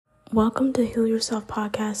Welcome to Heal Yourself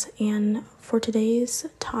podcast, and for today's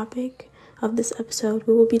topic of this episode,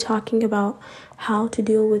 we will be talking about how to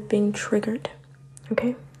deal with being triggered.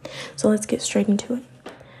 Okay, so let's get straight into it.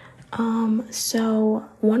 So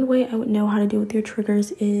one way I would know how to deal with your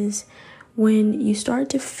triggers is when you start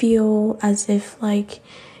to feel as if like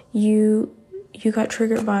you got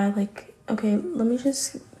triggered by okay, let me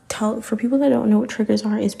just tell for people that don't know what triggers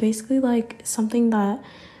are, it's basically like something that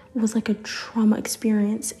was like a trauma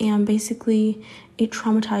experience, and basically it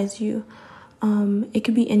traumatized you. It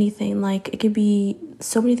could be anything, like it could be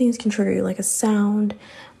so many things can trigger you, like a sound,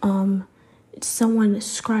 someone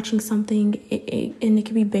scratching something, and it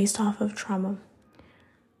could be based off of trauma.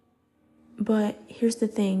 But here's the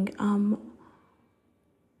thing,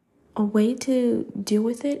 a way to deal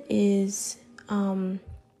with it is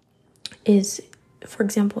for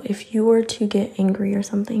example, if you were to get angry or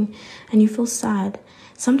something and you feel sad,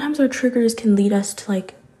 sometimes our triggers can lead us to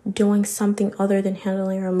like doing something other than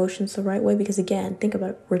handling our emotions the right way, because again, think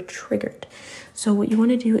about it, we're triggered. So what you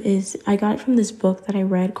want to do is, I got it from this book that I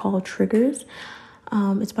read called Triggers.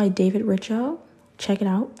 It's by David Richo. Check it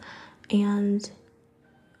out. And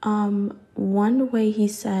one way he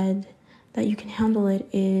said that you can handle it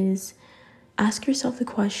is ask yourself the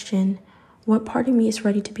question, what part of me is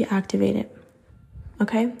ready to be activated?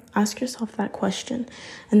 Okay, ask yourself that question.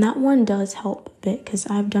 And that one does help a bit because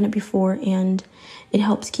I've done it before and it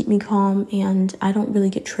helps keep me calm, and I don't really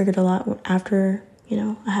get triggered a lot after,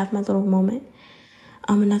 I have my little moment.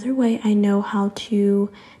 Another way I know how to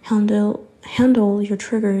handle your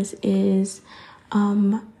triggers is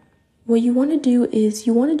what you want to do is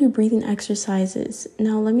you want to do breathing exercises.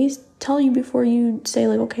 Now, let me tell you before you say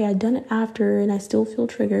like, okay, I've done it after and I still feel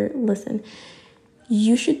triggered. Listen,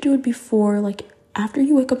 you should do it before, like after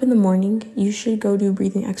you wake up in the morning, you should go do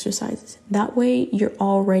breathing exercises. That way you're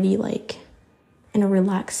already like in a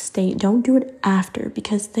relaxed state. Don't do it after,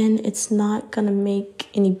 because then it's not gonna make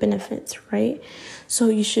any benefits, right? So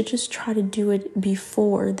you should just try to do it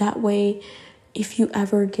before. That way, if you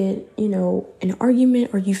ever get, an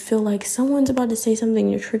argument or you feel like someone's about to say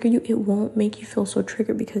something to trigger you, it won't make you feel so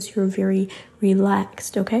triggered because you're very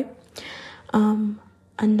relaxed, okay?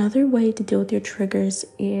 Another way to deal with your triggers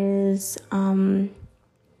is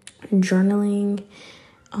journaling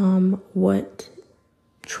what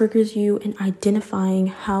triggers you and identifying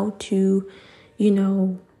how to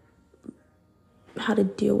deal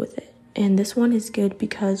with it. And this one is good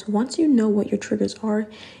because once you know what your triggers are,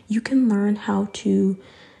 you can learn how to,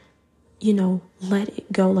 let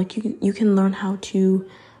it go. Like you can learn how to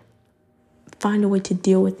find a way to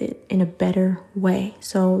deal with it in a better way.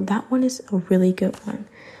 So that one is a really good one.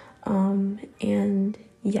 And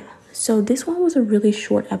yeah, so this one was a really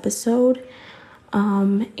short episode.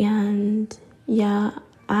 And yeah,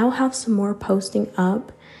 I'll have some more posting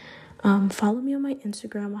up. Follow me on my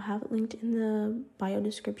Instagram. I'll have it linked in the bio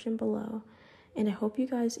description below. And I hope you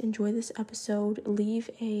guys enjoy this episode.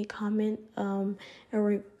 Leave a comment, a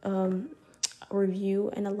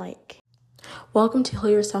review, and a like. Welcome to Heal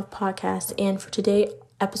Yourself podcast. And for today's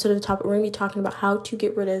episode of the topic, we're going to be talking about how to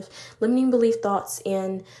get rid of limiting belief thoughts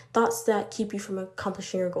and thoughts that keep you from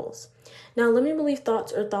accomplishing your goals. Now, limiting belief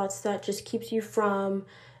thoughts are thoughts that just keeps you from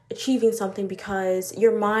achieving something because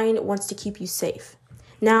your mind wants to keep you safe.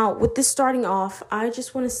 Now, with this starting off, I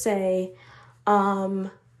just want to say,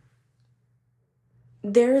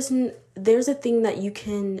 there's a thing that you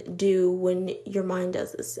can do when your mind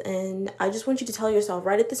does this. And I just want you to tell yourself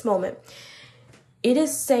right at this moment, it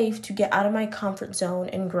is safe to get out of my comfort zone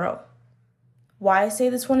and grow. Why I say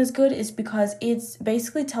this one is good is because it's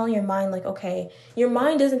basically telling your mind like, okay, your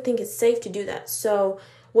mind doesn't think it's safe to do that. So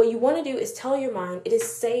what you want to do is tell your mind it is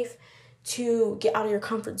safe to get out of your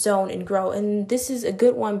comfort zone and grow. And this is a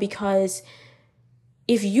good one because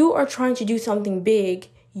if you are trying to do something big,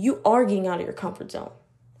 you are getting out of your comfort zone.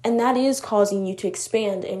 And that is causing you to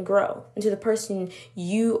expand and grow into the person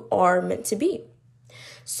you are meant to be.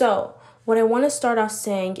 So what I want to start off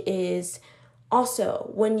saying is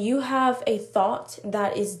also, when you have a thought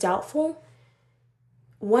that is doubtful,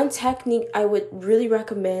 one technique I would really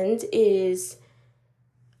recommend is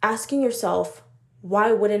asking yourself,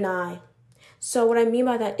 why wouldn't I? So what I mean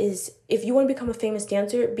by that is, if you want to become a famous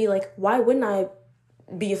dancer, be like, why wouldn't I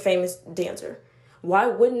be a famous dancer? Why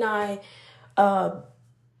wouldn't I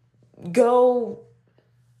go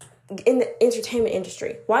in the entertainment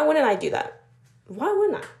industry? Why wouldn't I do that? Why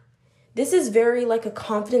wouldn't I? This is very like a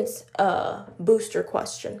confidence booster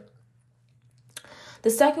question. The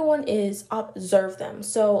second one is observe them.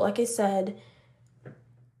 So like I said,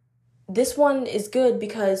 this one is good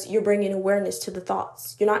because you're bringing awareness to the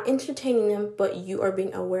thoughts. You're not entertaining them, but you are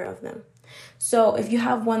being aware of them. So if you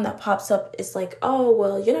have one that pops up, it's like, oh,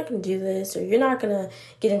 well, you're not going to do this, or you're not going to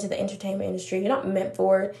get into the entertainment industry, you're not meant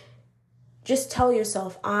for it. Just tell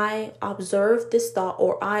yourself, I observed this thought,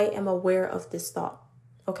 or I am aware of this thought.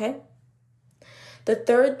 Okay? The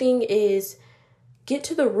third thing is get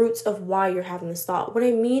to the roots of why you're having this thought. What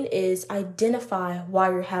I mean is identify why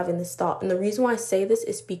you're having this thought. And the reason why I say this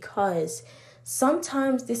is because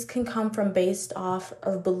sometimes this can come from based off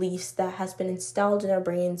of beliefs that has been installed in our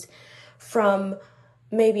brains from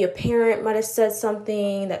maybe a parent might have said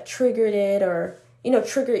something that triggered it, or,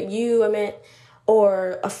 triggered you,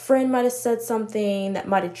 or a friend might have said something that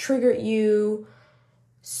might have triggered you.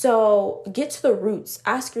 So get to the roots.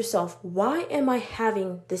 Ask yourself, why am I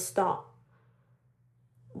having this thought?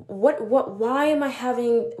 Why am I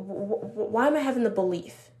having the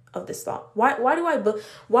belief of this thought? Why do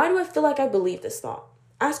I feel like I believe this thought?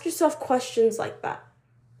 Ask yourself questions like that.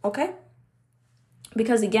 Okay?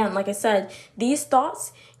 Because again, like I said, these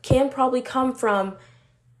thoughts can probably come from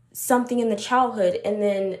something in the childhood, and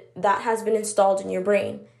then that has been installed in your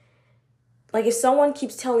brain. Like if someone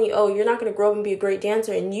keeps telling you, oh, you're not going to grow up and be a great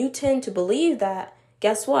dancer, and you tend to believe that,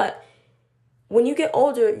 guess what? When you get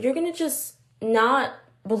older, you're going to just not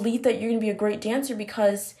believe that you're going to be a great dancer,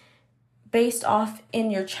 because based off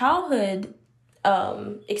in your childhood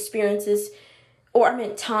experiences,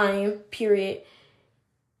 time period,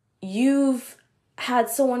 you've had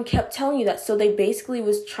someone kept telling you that. So they basically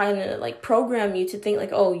was trying to like program you to think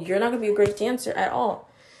like, oh, you're not going to be a great dancer at all.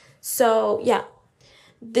 So yeah,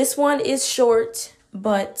 this one is short,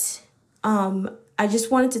 but I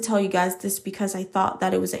just wanted to tell you guys this because I thought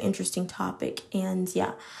that it was an interesting topic. And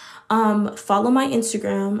yeah, follow my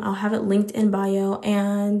Instagram. I'll have it linked in bio.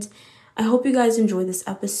 And I hope you guys enjoy this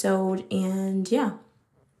episode. And yeah,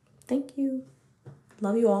 thank you.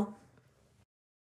 Love you all.